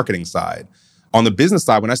on the marketing side. On the business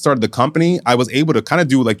side, when I started the company, I was able to kind of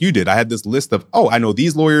do like you did. I had this list of, I know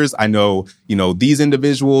these lawyers, I know, these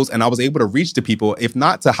individuals, and I was able to reach to people, if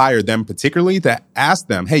not to hire them particularly, to ask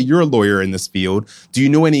them, hey, you're a lawyer in this field. Do you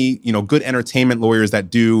know any, good entertainment lawyers that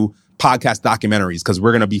do podcast documentaries? Because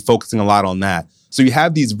we're going to be focusing a lot on that. So you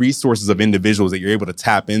have these resources of individuals that you're able to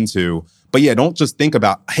tap into. But yeah, don't just think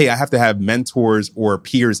about, hey, I have to have mentors or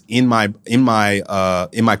peers in my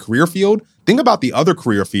career field. Think about the other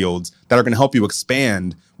career fields that are going to help you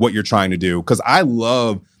expand what you're trying to do. Because I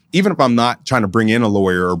love, even if I'm not trying to bring in a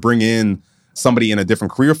lawyer or bring in somebody in a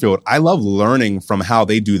different career field, I love learning from how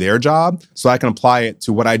they do their job so I can apply it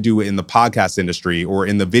to what I do in the podcast industry or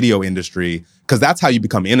in the video industry, because that's how you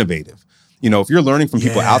become innovative. If you're learning from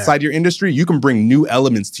people outside your industry, you can bring new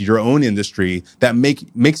elements to your own industry that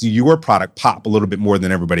makes your product pop a little bit more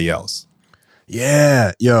than everybody else.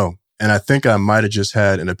 Yeah, yo. And I think I might have just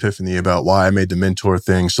had an epiphany about why I made the mentor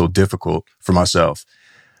thing so difficult for myself.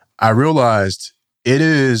 I realized it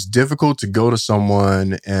is difficult to go to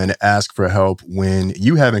someone and ask for help when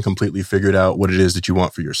you haven't completely figured out what it is that you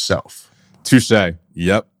want for yourself. Touche.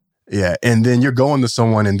 Yep. Yeah. And then you're going to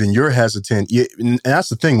someone and then you're hesitant. And that's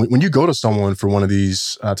the thing. When you go to someone for one of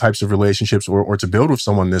these types of relationships or to build with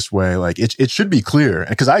someone this way, like it should be clear.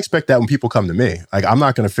 Because I expect that when people come to me. Like, I'm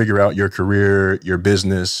not going to figure out your career, your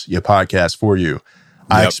business, your podcast for you. Yep.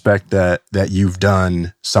 I expect that you've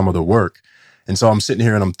done some of the work. And so I'm sitting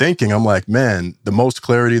here and I'm thinking, I'm like, man, the most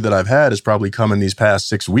clarity that I've had has probably come in these past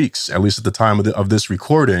 6 weeks, at least at the time of this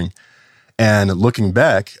recording. And looking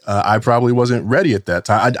back, I probably wasn't ready at that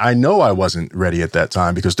time. I know I wasn't ready at that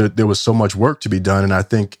time because there was so much work to be done. And I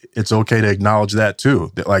think it's okay to acknowledge that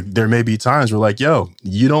too. That, like, there may be times where, like, yo,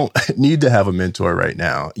 you don't need to have a mentor right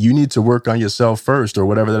now. You need to work on yourself first, or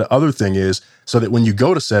whatever that other thing is, so that when you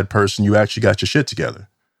go to said person, you actually got your shit together.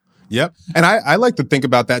 Yep. And I like to think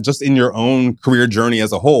about that just in your own career journey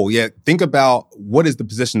as a whole. Yeah. Think about what is the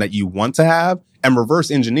position that you want to have and reverse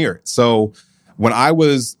engineer it. So when I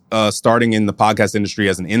was starting in the podcast industry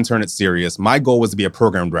as an intern at Sirius, my goal was to be a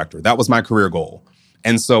program director. That was my career goal.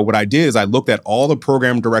 And so what I did is I looked at all the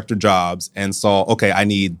program director jobs and saw, okay, I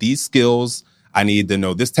need these skills. I need to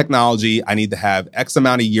know this technology. I need to have X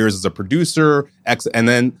amount of years as a producer. And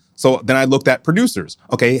then I looked at producers.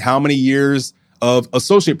 Okay, how many years of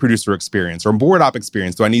associate producer experience or board op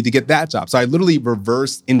experience do I need to get that job? So I literally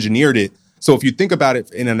reverse engineered it. So if you think about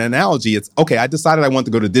it in an analogy, it's, okay, I decided I want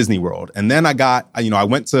to go to Disney World. And then I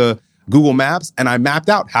went to Google Maps and I mapped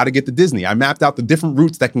out how to get to Disney. I mapped out the different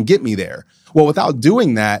routes that can get me there. Well, without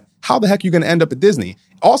doing that, how the heck are you going to end up at Disney?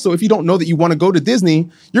 Also, if you don't know that you want to go to Disney,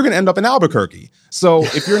 you're going to end up in Albuquerque. So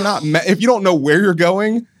if you don't know where you're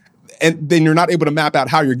going, and then you're not able to map out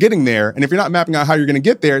how you're getting there. And if you're not mapping out how you're going to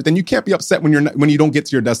get there, then you can't be upset when you don't get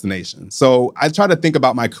to your destination. So I try to think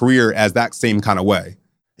about my career as that same kind of way.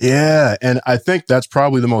 Yeah. And I think that's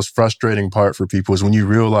probably the most frustrating part for people is when you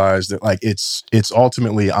realize that, like, it's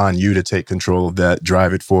ultimately on you to take control of that,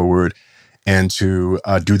 drive it forward, and to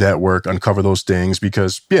do that work, uncover those things.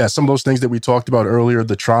 Because, yeah, some of those things that we talked about earlier,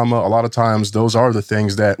 the trauma, a lot of times those are the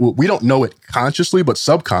things that we don't know it consciously, but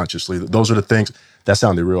subconsciously, those are the things. That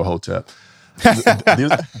sounded real hotep. This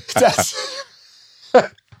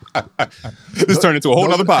turned into a whole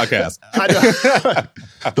nother podcast.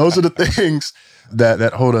 Those are the things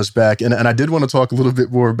that hold us back. And I did want to talk a little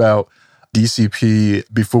bit more about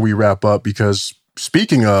DCP before we wrap up, because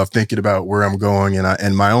speaking of thinking about where I'm going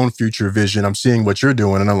and my own future vision, I'm seeing what you're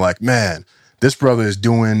doing and I'm like, man, this brother is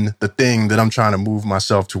doing the thing that I'm trying to move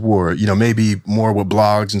myself toward. Maybe more with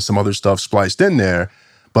blogs and some other stuff spliced in there.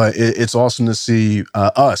 But it's awesome to see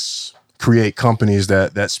us create companies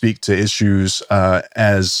that speak to issues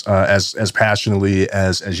as passionately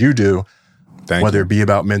as you do. Whether it be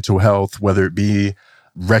about mental health, whether it be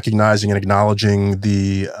recognizing and acknowledging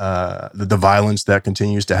the violence that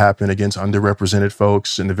continues to happen against underrepresented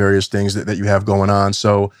folks and the various things that you have going on.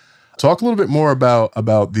 So, talk a little bit more about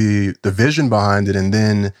the vision behind it, and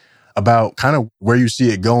then about kind of where you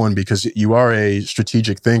see it going, because you are a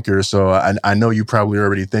strategic thinker. So I know you probably are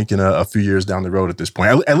already thinking a few years down the road at this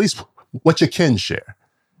point, at least what you can share.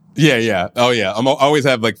 Yeah. Oh, yeah. I always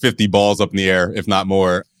have like 50 balls up in the air, if not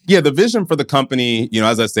more. Yeah, the vision for the company,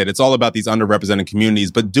 as I said, it's all about these underrepresented communities,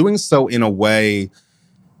 but doing so in a way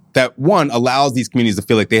that, one, allows these communities to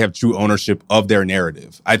feel like they have true ownership of their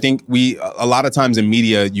narrative. I think a lot of times in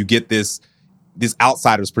media, you get this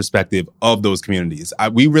outsider's perspective of those communities.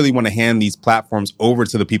 We really want to hand these platforms over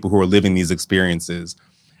to the people who are living these experiences.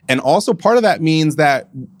 And also part of that means that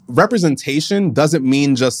representation doesn't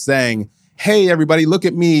mean just saying, hey, everybody, look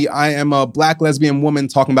at me. I am a Black lesbian woman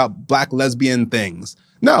talking about Black lesbian things.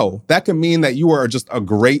 No, that can mean that you are just a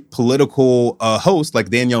great political host like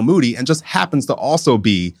Danielle Moody and just happens to also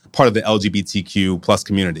be part of the LGBTQ plus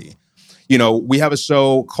community. We have a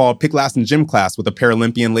show called Pick Last in Gym Class with a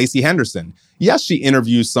Paralympian, Lacey Henderson. Yes, she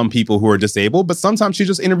interviews some people who are disabled, but sometimes she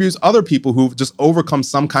just interviews other people who've just overcome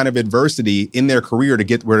some kind of adversity in their career to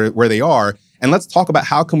get where they are. And let's talk about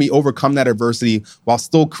how can we overcome that adversity while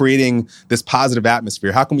still creating this positive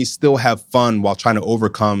atmosphere? How can we still have fun while trying to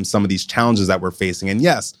overcome some of these challenges that we're facing? And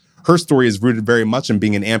yes, her story is rooted very much in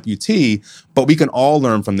being an amputee, but we can all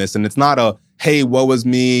learn from this. And it's not hey, woe is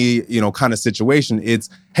me, kind of situation.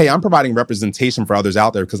 It's, hey, I'm providing representation for others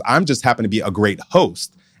out there because I'm just happen to be a great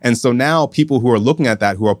host. And so now people who are looking at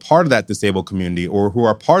that, who are part of that disabled community or who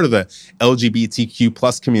are part of the LGBTQ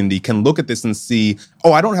plus community can look at this and see,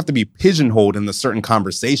 oh, I don't have to be pigeonholed in the certain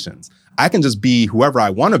conversations. I can just be whoever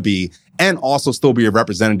I want to be and also still be a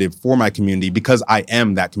representative for my community because I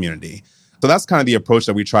am that community. So that's kind of the approach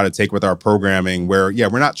that we try to take with our programming where,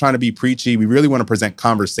 we're not trying to be preachy. We really want to present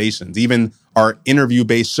conversations. Even our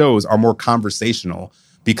interview-based shows are more conversational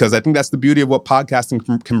because I think that's the beauty of what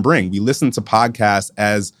podcasting can bring. We listen to podcasts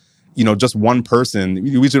as, just one person. We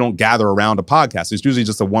usually don't gather around a podcast. It's usually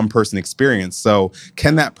just a one-person experience. So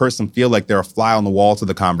can that person feel like they're a fly on the wall to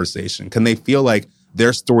the conversation? Can they feel like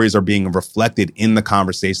their stories are being reflected in the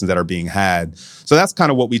conversations that are being had? So that's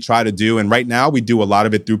kind of what we try to do. And right now we do a lot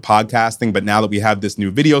of it through podcasting. But now that we have this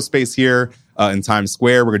new video space here in Times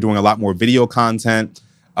Square, we're doing a lot more video content.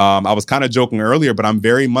 I was kind of joking earlier, but I'm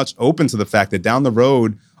very much open to the fact that down the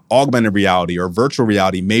road, augmented reality or virtual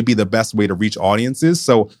reality may be the best way to reach audiences.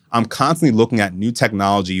 So I'm constantly looking at new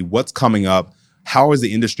technology, what's coming up, how is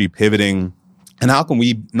the industry pivoting, and how can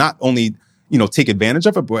we not only take advantage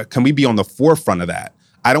of it, but can we be on the forefront of that?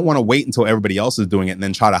 I don't want to wait until everybody else is doing it and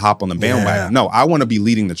then try to hop on the bandwagon. Yeah. No, I want to be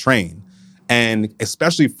leading the train. And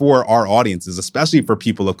especially for our audiences, especially for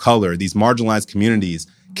people of color, these marginalized communities,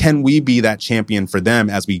 can we be that champion for them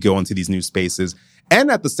as we go into these new spaces?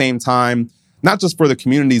 And at the same time, not just for the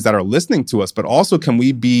communities that are listening to us, but also can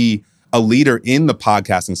we be a leader in the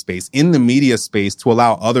podcasting space, in the media space, to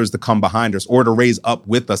allow others to come behind us or to raise up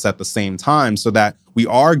with us at the same time so that we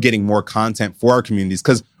are getting more content for our communities.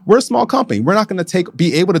 Because we're a small company. We're not going to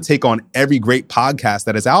be able to take on every great podcast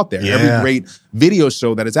that is out there, every great video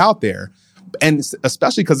show that is out there. And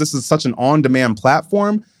especially because this is such an on-demand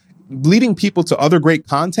platform, leading people to other great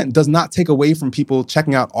content does not take away from people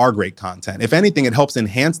checking out our great content. If anything, it helps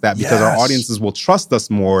enhance that because our audiences will trust us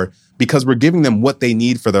more because we're giving them what they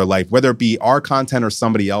need for their life, whether it be our content or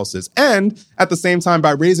somebody else's. And at the same time,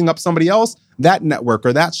 by raising up somebody else, that network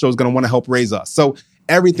or that show is going to want to help raise us. So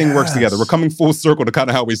everything works together. We're coming full circle to kind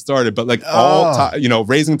of how we started, but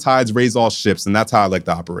raising tides raise all ships. And that's how I like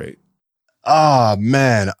to operate.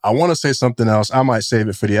 Man, I want to say something else. I might save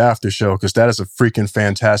it for the after show because that is a freaking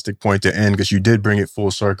fantastic point to end because you did bring it full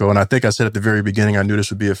circle. And I think I said at the very beginning, I knew this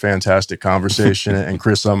would be a fantastic conversation. And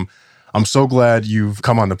Chris, I'm so glad you've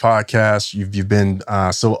come on the podcast. You've been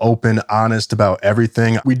so open, honest about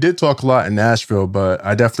everything. We did talk a lot in Nashville, but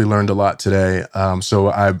I definitely learned a lot today. So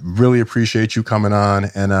I really appreciate you coming on.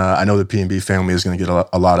 And I know the P&B family is going to get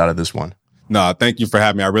a lot out of this one. No, thank you for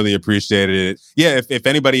having me. I really appreciated it. Yeah, if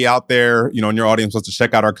anybody out there, in your audience wants to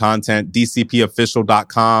check out our content,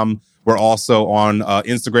 dcpofficial.com. We're also on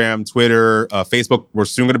Instagram, Twitter, Facebook. We're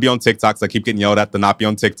soon going to be on TikTok. So I keep getting yelled at to not be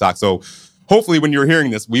on TikTok. So hopefully when you're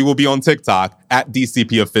hearing this, we will be on TikTok at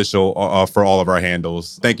DCP Official for all of our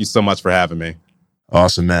handles. Thank you so much for having me.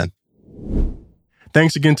 Awesome, man.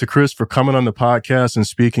 Thanks again to Chris for coming on the podcast and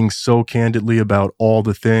speaking so candidly about all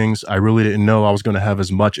the things. I really didn't know I was going to have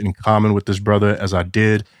as much in common with this brother as I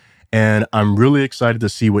did. And I'm really excited to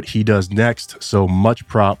see what he does next. So much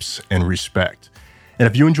props and respect. And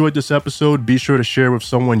if you enjoyed this episode, be sure to share with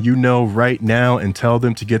someone you know right now and tell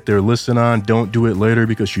them to get their listen on. Don't do it later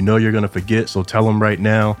because you know you're going to forget. So tell them right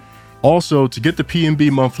now. Also, to get the P&B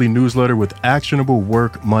monthly newsletter with actionable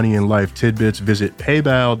work, money, and life tidbits, visit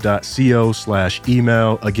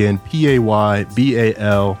paybal.co/email. Again,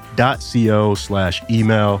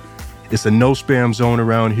 paybal.co/email. It's a no spam zone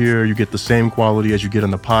around here. You get the same quality as you get on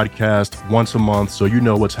the podcast once a month, so you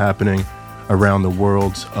know what's happening around the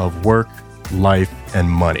worlds of work, life, and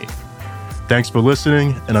money. Thanks for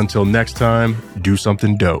listening, and until next time, do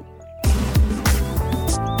something dope.